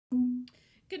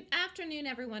Good afternoon,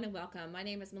 everyone, and welcome. My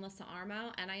name is Melissa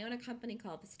Armo, and I own a company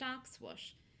called the Stock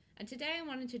Swoosh. And today I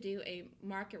wanted to do a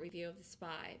market review of the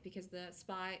SPY because the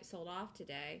SPY sold off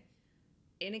today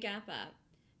in a gap up.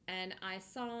 And I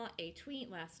saw a tweet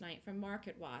last night from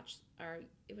MarketWatch, or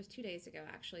it was 2 days ago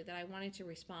actually, that I wanted to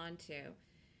respond to.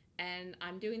 And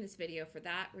I'm doing this video for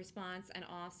that response and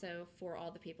also for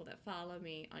all the people that follow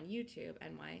me on YouTube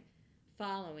and my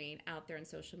following out there in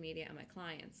social media and my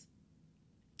clients.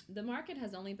 The market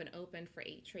has only been open for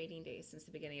 8 trading days since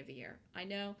the beginning of the year. I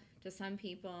know to some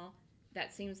people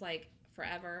that seems like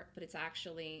forever, but it's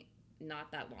actually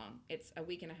not that long. It's a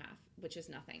week and a half, which is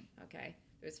nothing, okay?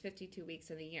 There's 52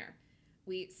 weeks in the year.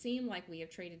 We seem like we have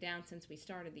traded down since we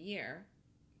started the year,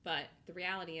 but the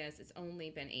reality is it's only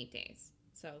been 8 days.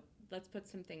 So let's put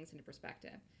some things into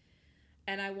perspective.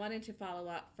 And I wanted to follow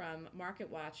up from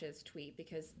MarketWatch's tweet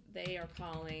because they are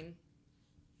calling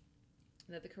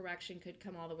that the correction could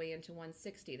come all the way into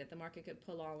 160, that the market could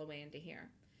pull all the way into here.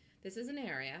 This is an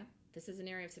area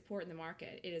of support in the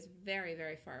market. It is very,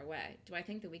 very far away. Do I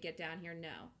think that we get down here?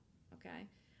 No. Okay?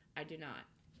 I do not.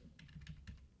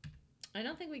 I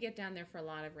don't think we get down there for a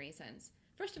lot of reasons.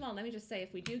 First of all, let me just say,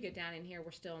 if we do get down in here,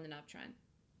 we're still in an uptrend.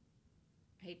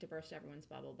 I hate to burst everyone's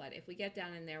bubble, but if we get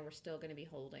down in there, we're still going to be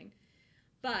holding.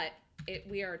 But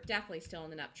we are definitely still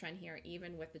in an uptrend here,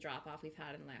 even with the drop-off we've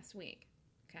had in the last week.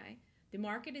 Okay? The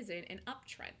market is in an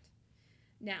uptrend.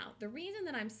 Now, the reason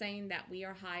that I'm saying that we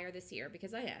are higher this year,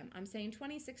 because I'm saying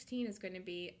 2016 is going to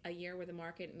be a year where the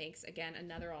market makes, again,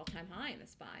 another all-time high in the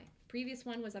SPY. Previous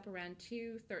one was up around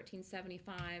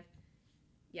 213.75.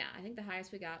 Yeah, I think the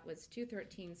highest we got was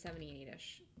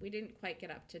 213.78-ish. We didn't quite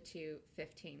get up to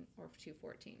 215 or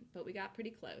 214, but we got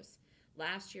pretty close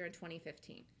last year in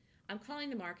 2015. I'm calling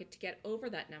the market to get over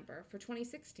that number for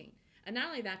 2016. And not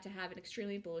only that, to have an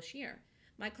extremely bullish year.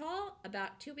 My call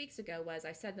about 2 weeks ago was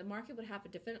I said the market would have a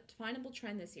definable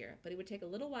trend this year, but it would take a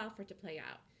little while for it to play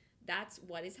out. That's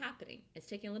what is happening. It's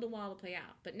taking a little while to play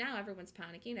out. But now everyone's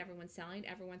panicking, everyone's selling,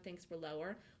 everyone thinks we're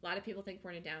lower. A lot of people think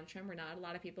we're in a downtrend. We're not. A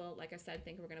lot of people, like I said,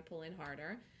 think we're going to pull in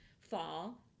harder,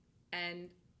 fall, and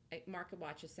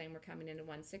MarketWatch is saying we're coming into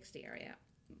 160 area.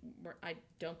 I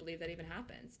don't believe that even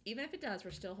happens. Even if it does,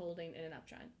 we're still holding in an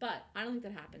uptrend. But I don't think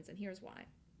that happens, and here's why.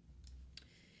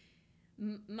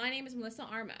 My name is Melissa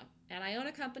Armo, and I own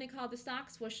a company called the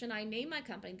Stock Swoosh, and I named my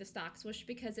company the Stock Swoosh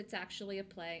because it's actually a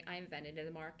play I invented in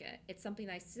the market. It's something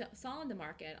I saw in the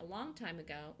market a long time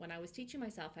ago when I was teaching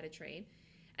myself how to trade,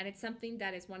 and it's something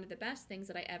that is one of the best things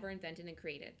that I ever invented and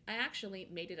created. I actually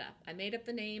made it up. I made up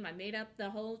the name, I made up the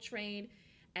whole trade,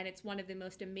 and it's one of the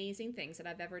most amazing things that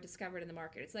I've ever discovered in the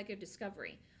market. It's like a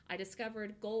discovery. I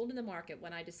discovered gold in the market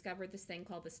when I discovered this thing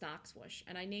called the Stock Swoosh,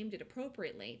 and I named it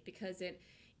appropriately because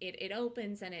it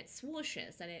opens and it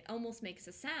swooshes and it almost makes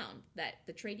a sound that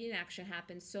the trading action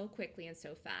happens so quickly and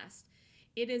so fast.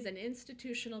 It is an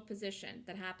institutional position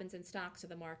that happens in stocks of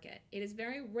the market. It is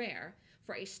very rare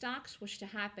for a stock swoosh to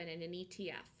happen in an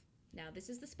ETF. Now, this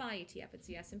is the SPY ETF. It's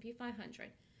the S&P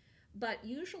 500. But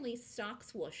usually stock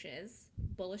swooshes,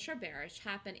 bullish or bearish,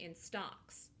 happen in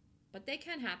stocks. But they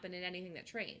can happen in anything that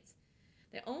trades.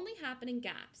 They only happen in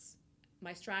gaps.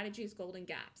 My strategy is golden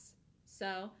gaps.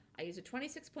 So I use a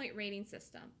 26-point rating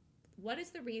system. What is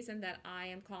the reason that I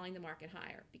am calling the market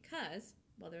higher? Because,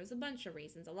 well, there's a bunch of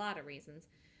reasons, a lot of reasons,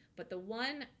 but the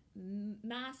one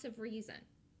massive reason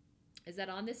is that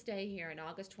on this day here on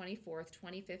August 24th,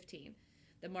 2015,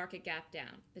 the market gapped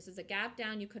down. This is a gap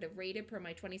down you could have rated per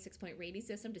my 26-point rating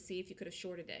system to see if you could have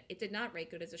shorted it. It did not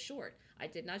rate good as a short. I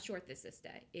did not short this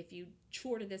day. If you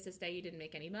shorted this day, you didn't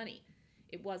make any money.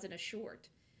 It wasn't a short.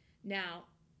 Now,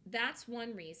 that's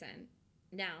one reason.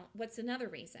 Now, what's another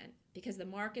reason? Because the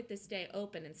market this day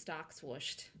opened and stock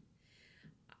swooshed.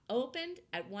 Opened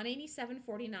at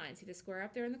 187.49. See the square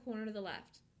up there in the corner to the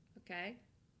left. Okay?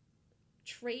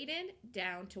 Traded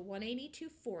down to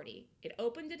 182.40. It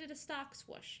opened it at a stock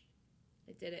swoosh.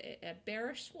 It did a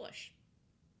bearish swoosh.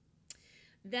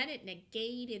 Then it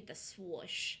negated the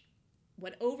swoosh,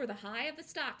 went over the high of the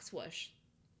stock swoosh,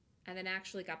 and then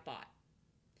actually got bought.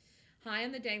 High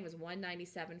on the day was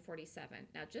 197.47.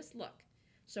 Now just look.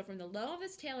 So from the low of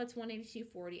this tail, it's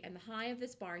 182.40, and the high of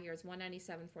this bar here is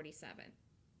 197.47.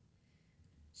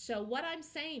 So what I'm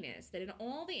saying is that in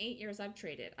all the 8 years I've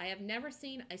traded, I have never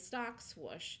seen a stock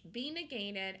swoosh be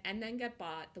negated and then get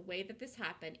bought the way that this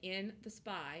happened in the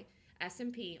SPY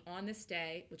S&P on this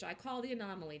day, which I call the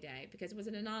anomaly day because it was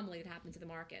an anomaly that happened to the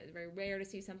market. It's very rare to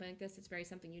see something like this. It's very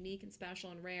something unique and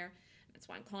special and rare. That's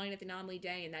why I'm calling it the anomaly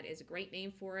day, and that is a great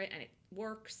name for it, and it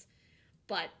works.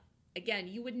 But again,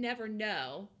 you would never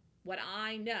know what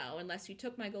I know unless you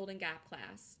took my Golden Gap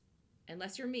class,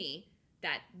 unless you're me,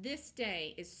 that this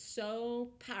day is so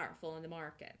powerful in the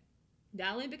market.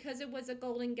 Not only because it was a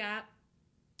golden gap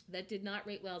that did not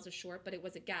rate well as a short, but it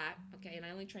was a gap, okay, and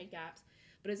I only trade gaps,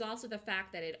 but it's also the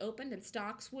fact that it opened and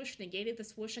stock swoosh, negated the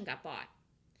swoosh, and got bought.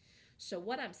 So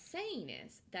what I'm saying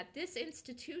is that this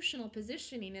institutional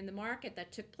positioning in the market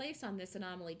that took place on this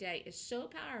anomaly day is so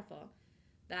powerful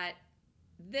that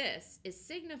this is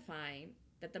signifying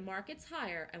that the market's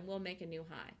higher and will make a new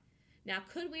high. Now,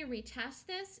 could we retest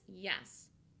this? Yes.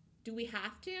 Do we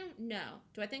have to? No.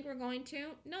 Do I think we're going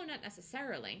to? No, not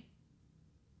necessarily.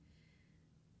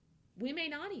 We may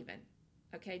not even.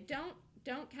 Okay, don't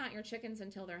count your chickens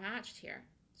until they're hatched here.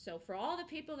 So for all the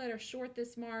people that are short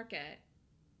this market,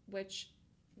 which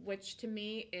to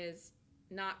me is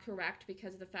not correct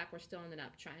because of the fact we're still in an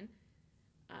uptrend,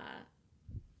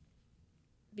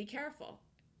 be careful.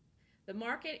 The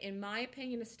market, in my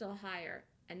opinion, is still higher.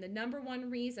 And the number one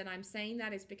reason I'm saying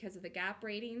that is because of the gap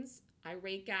ratings. I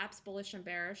rate gaps bullish and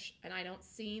bearish, and I don't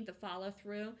see the follow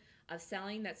through of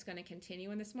selling that's going to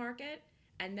continue in this market.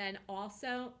 And then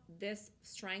also this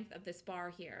strength of this bar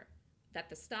here, that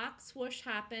the stock swoosh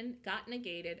happened, got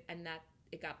negated, and that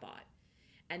it got bought.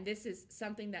 And this is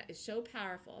something that is so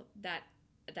powerful that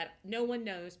no one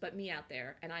knows but me out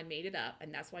there, and I made it up,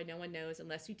 and that's why no one knows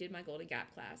unless you did my Golden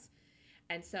Gap class.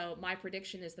 And so my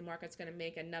prediction is the market's going to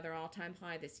make another all-time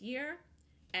high this year,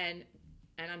 and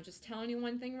I'm just telling you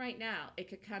one thing right now, it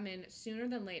could come in sooner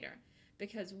than later,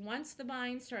 because once the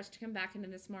buying starts to come back into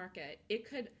this market, it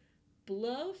could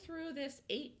blow through this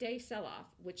 8-day sell-off,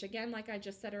 which again, like I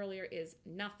just said earlier, is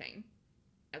nothing,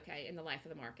 okay, in the life of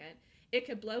the market. It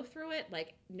could blow through it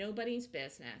like nobody's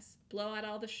business, blow out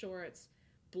all the shorts,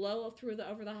 blow through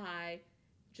over the high,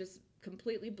 just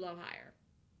completely blow higher.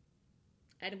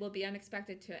 And it will be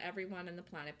unexpected to everyone on the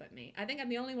planet but me. I think I'm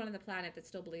the only one on the planet that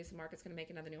still believes the market's going to make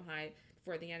another new high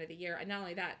before the end of the year. And not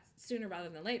only that, sooner rather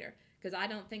than later, because I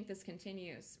don't think this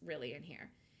continues really in here.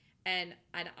 And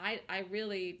I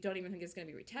really don't even think it's going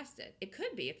to be retested. It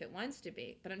could be if it wants to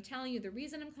be. But I'm telling you, the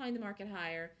reason I'm calling the market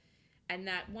higher and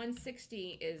that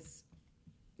 160 is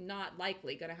not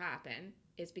likely going to happen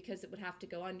is because it would have to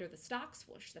go under the stock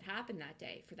swoosh that happened that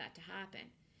day for that to happen.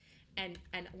 And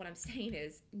what I'm saying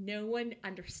is no one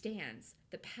understands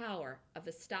the power of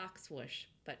the stock swoosh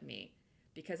but me,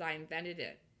 because I invented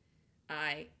it.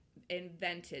 I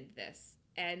invented this,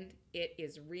 and it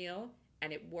is real,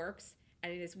 and it works,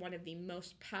 and it is one of the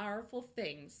most powerful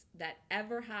things that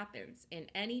ever happens in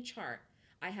any chart.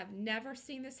 I have never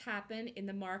seen this happen in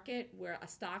the market where a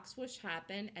stock swoosh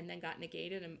happened and then got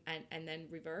negated and then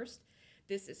reversed.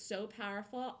 This is so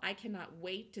powerful. I cannot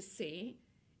wait to see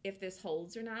if this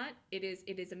holds or not. It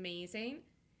is amazing.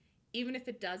 Even if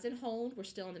it doesn't hold, we're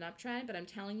still in an uptrend, but I'm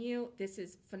telling you, this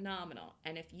is phenomenal.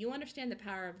 And if you understand the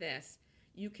power of this,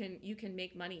 you can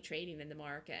make money trading in the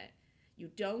market. You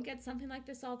don't get something like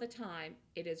this all the time.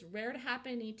 It is rare to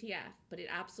happen in ETF, but it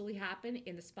absolutely happened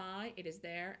in the SPY. It is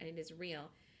there, and it is real.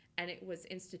 And it was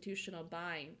institutional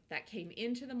buying that came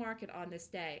into the market on this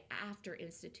day after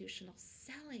institutional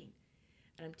selling.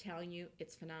 And I'm telling you,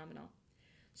 it's phenomenal.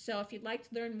 So if you'd like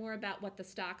to learn more about what the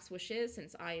stock swoosh is,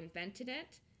 since I invented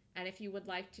it, and if you would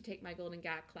like to take my Golden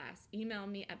Gap class, email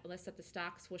me at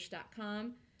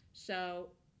melissa@thestockswoosh.com. So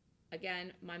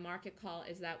again, my market call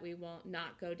is that we will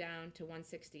not go down to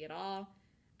 160 at all,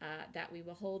 that we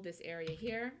will hold this area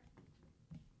here,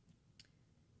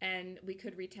 and we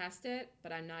could retest it,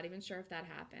 but I'm not even sure if that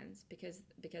happens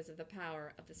because of the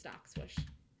power of the stock swoosh.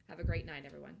 Have a great night,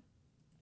 everyone.